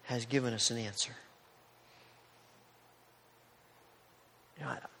has given us an answer. You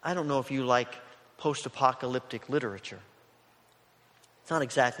know, I don't know if you like post-apocalyptic literature. It's not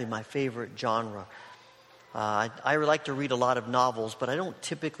exactly my favorite genre. I like to read a lot of novels, but I don't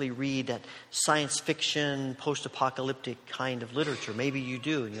typically read that science fiction, post-apocalyptic kind of literature. Maybe you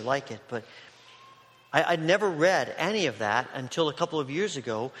do and you like it, but I'd never read any of that until a couple of years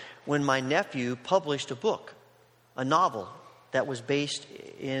ago when my nephew published a book, a novel that was based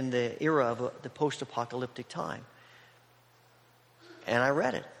in the era of the post-apocalyptic time. And I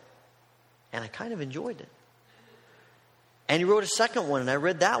read it, and I kind of enjoyed it. And he wrote a second one, and I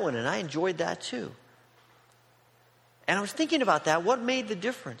read that one, and I enjoyed that too. And I was thinking about that. What made the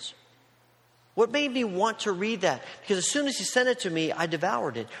difference? What made me want to read that? Because as soon as he sent it to me, I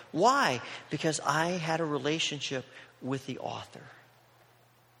devoured it. Why? Because I had a relationship with the author.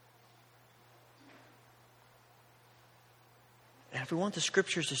 And if we want the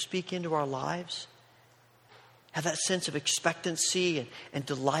Scriptures to speak into our lives, have that sense of expectancy and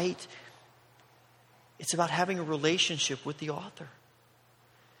delight, it's about having a relationship with the author.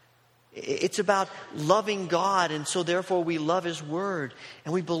 It's about loving God, and so therefore we love His Word.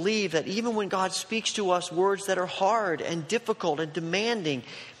 And we believe that even when God speaks to us words that are hard and difficult and demanding,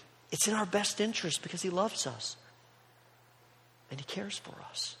 it's in our best interest because He loves us. And He cares for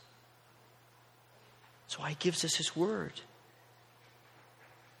us. That's why He gives us His Word.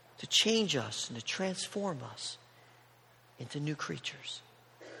 To change us and to transform us into new creatures.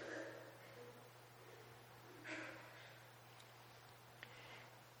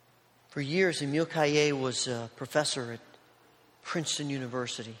 For years, Emile Caillé was a professor at Princeton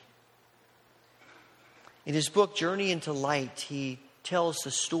University. In his book, Journey into Light, he tells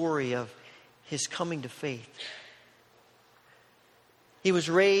the story of his coming to faith. He was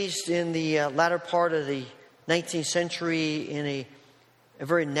raised in the latter part of the 19th century in a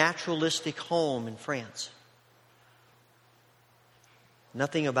very naturalistic home in France.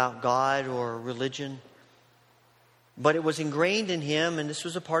 Nothing about God or religion. But it was ingrained in him, and this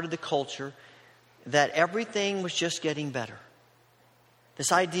was a part of the culture, that everything was just getting better.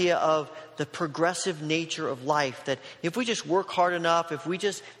 This idea of the progressive nature of life, that if we just work hard enough, if we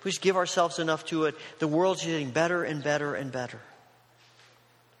just give ourselves enough to it, the world's getting better and better and better.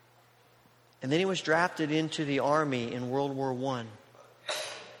 And then he was drafted into the army in World War I.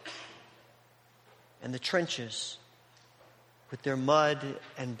 And the trenches, with their mud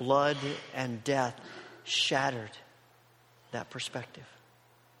and blood and death, shattered that perspective.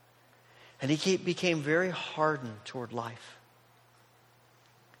 And he became very hardened toward life.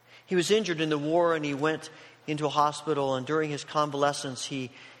 He was injured in the war and he went into a hospital, and during his convalescence he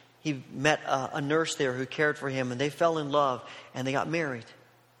met a nurse there who cared for him, and they fell in love and they got married.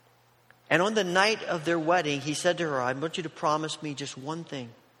 And on the night of their wedding, he said to her, I want you to promise me just one thing,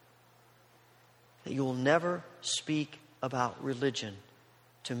 that you will never speak about religion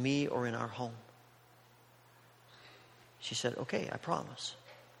to me or in our home. She said, okay, I promise.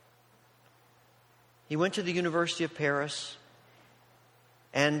 He went to the University of Paris,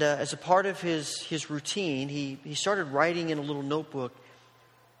 and as a part of his routine, he started writing in a little notebook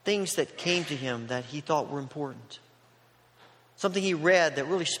things that came to him that he thought were important. Something he read that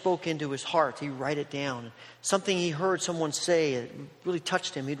really spoke into his heart, he'd write it down. Something he heard someone say that really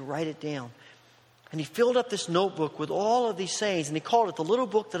touched him, he'd write it down. And he filled up this notebook with all of these sayings, and he called it the little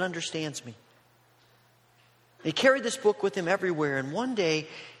book that understands me. He carried this book with him everywhere, and one day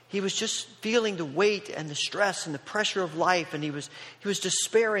he was just feeling the weight and the stress and the pressure of life, and he was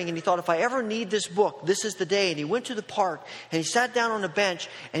despairing, and he thought, if I ever need this book, this is the day. And he went to the park, and he sat down on a bench,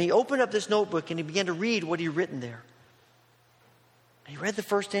 and he opened up this notebook, and he began to read what he'd written there. And he read the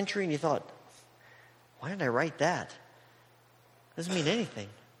first entry, and he thought, why did I write that? It doesn't mean anything.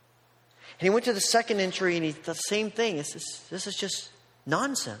 And he went to the second entry, and he thought the same thing. This is just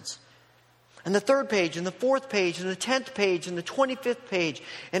nonsense. And the third page, and the fourth page, and the 10th page, and the 25th page,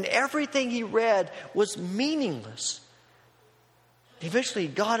 and everything he read was meaningless. Eventually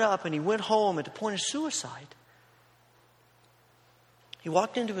he got up and he went home at the point of suicide. He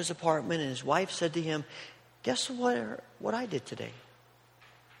walked into his apartment, and his wife said to him, guess what I did today?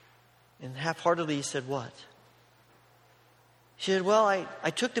 And half-heartedly he said, what? She said, well, I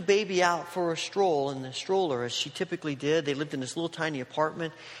took the baby out for a stroll in the stroller, as she typically did. They lived in this little tiny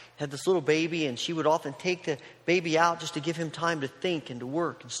apartment, had this little baby, and she would often take the baby out just to give him time to think and to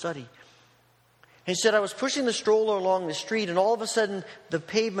work and study. And she said, I was pushing the stroller along the street, and all of a sudden the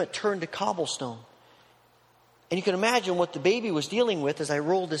pavement turned to cobblestone. And you can imagine what the baby was dealing with as I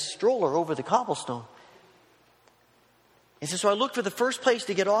rolled this stroller over the cobblestone. And so I looked for the first place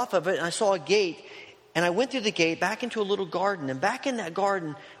to get off of it, and I saw a gate. And I went through the gate back into a little garden. And back in that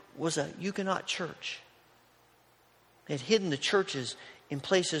garden was a Huguenot church. They had hidden the churches in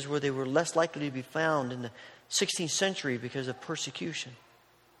places where they were less likely to be found in the 16th century because of persecution.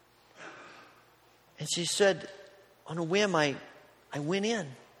 And she said, on a whim, I went in.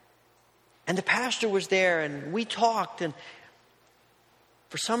 And the pastor was there, and we talked. And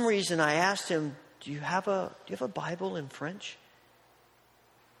for some reason, I asked him, do you have a Bible in French?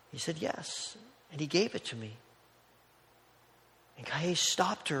 He said, yes. And he gave it to me. And Kaye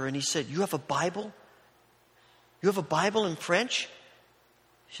stopped her and he said, you have a Bible? You have a Bible in French?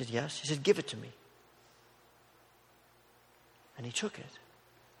 She said, yes. He said, give it to me. And he took it.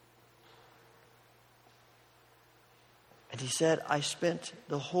 And he said, I spent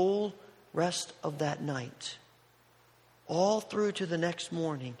the whole rest of that night, all through to the next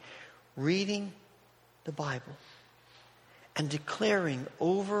morning, reading the Bible. And declaring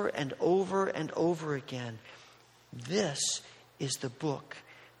over and over and over again, this is the book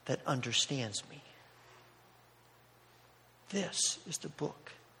that understands me. This is the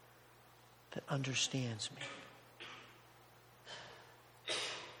book that understands me.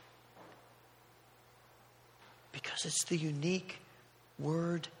 Because it's the unique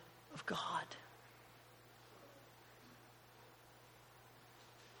Word of God.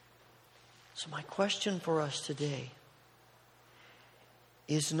 So my question for us today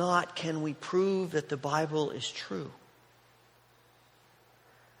is not, can we prove that the Bible is true?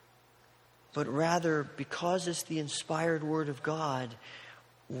 But rather, because it's the inspired Word of God,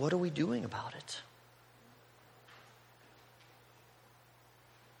 what are we doing about it?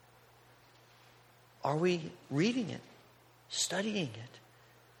 Are we reading it, studying it,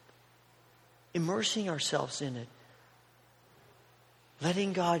 immersing ourselves in it,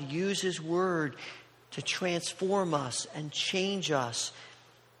 letting God use His Word to transform us and change us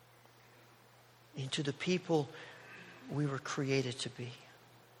into the people we were created to be?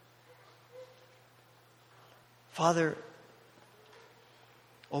 Father,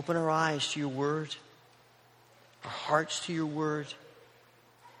 open our eyes to your Word, our hearts to your Word.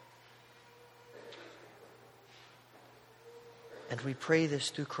 And we pray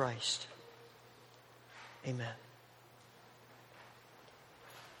this through Christ. Amen.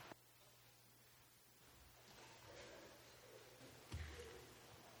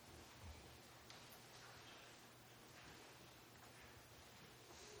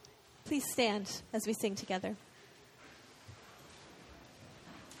 Please stand as we sing together.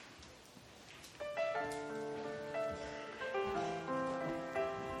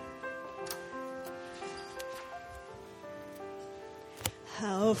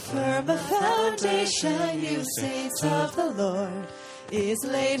 How firm a foundation, you saints of the Lord, is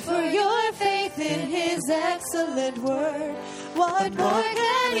laid for your faith in His excellent word. What more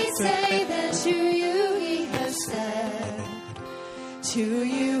can He say than to you He has said? To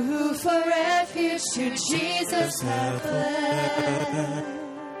you who for refuge to Jesus have fled.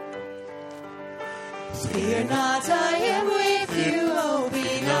 Fear not, I am with you, oh,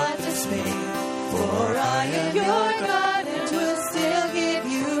 be not dismayed. For I am your God and will still give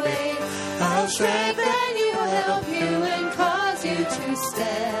you aid. I'll strengthen you, help you, and cause you to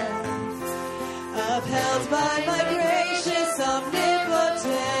stand. Upheld by my gracious,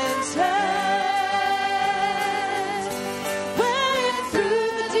 omnipotent hand. When through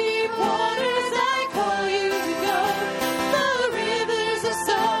the deep waters I call you to go, the rivers of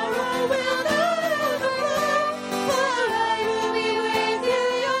sorrow will not overflow. For I will be with you,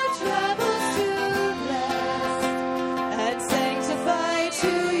 your troubles to bless, and sanctify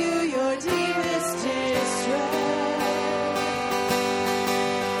to you your deepest distress.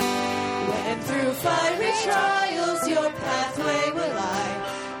 When through fiery trials your pathway will lie,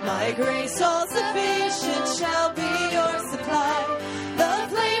 my grace all sufficient shall be your supply. The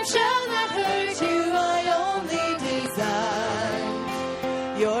flame shall not hurt you, I only design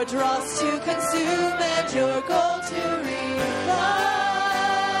your dross to consume and your gold to refine.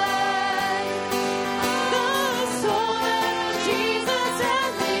 The soul that Jesus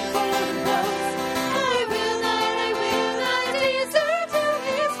has made for the most, I will not desert to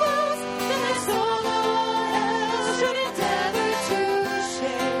His foes. The soul of all hell should endeavor to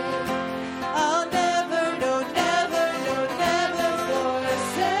share. I'll never, no, never, no, never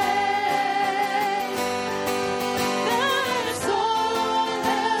forsake. That soul of all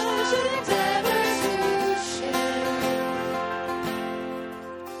hell should endeavor to share.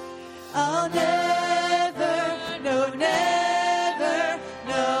 I'll never, no, never,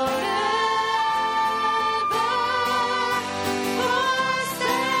 no, never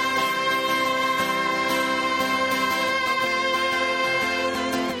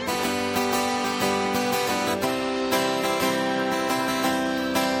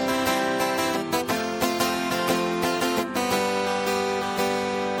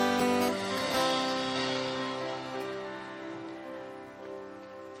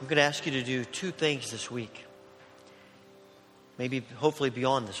I'm going to ask you to do two things this week. Maybe, hopefully,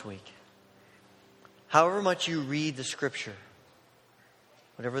 beyond this week. However much you read the Scripture,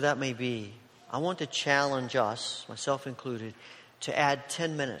 whatever that may be, I want to challenge us, myself included, to add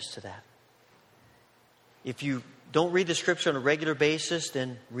 10 minutes to that. If you don't read the Scripture on a regular basis,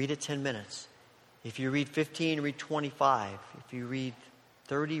 then read it 10 minutes. If you read 15, read 25. If you read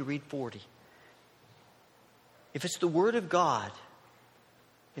 30, read 40. If it's the Word of God,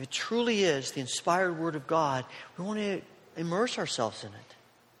 if it truly is the inspired Word of God, we want to immerse ourselves in it.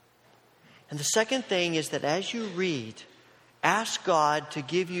 And the second thing is that as you read, ask God to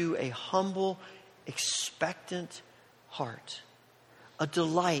give you a humble, expectant heart, a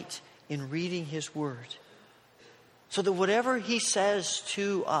delight in reading His Word, so that whatever He says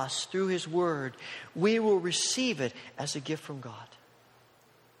to us through His Word, we will receive it as a gift from God.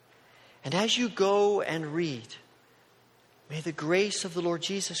 And as you go and read, may the grace of the Lord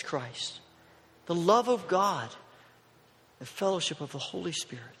Jesus Christ, the love of God, the fellowship of the Holy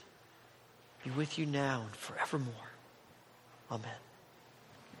Spirit be with you now and forevermore. Amen.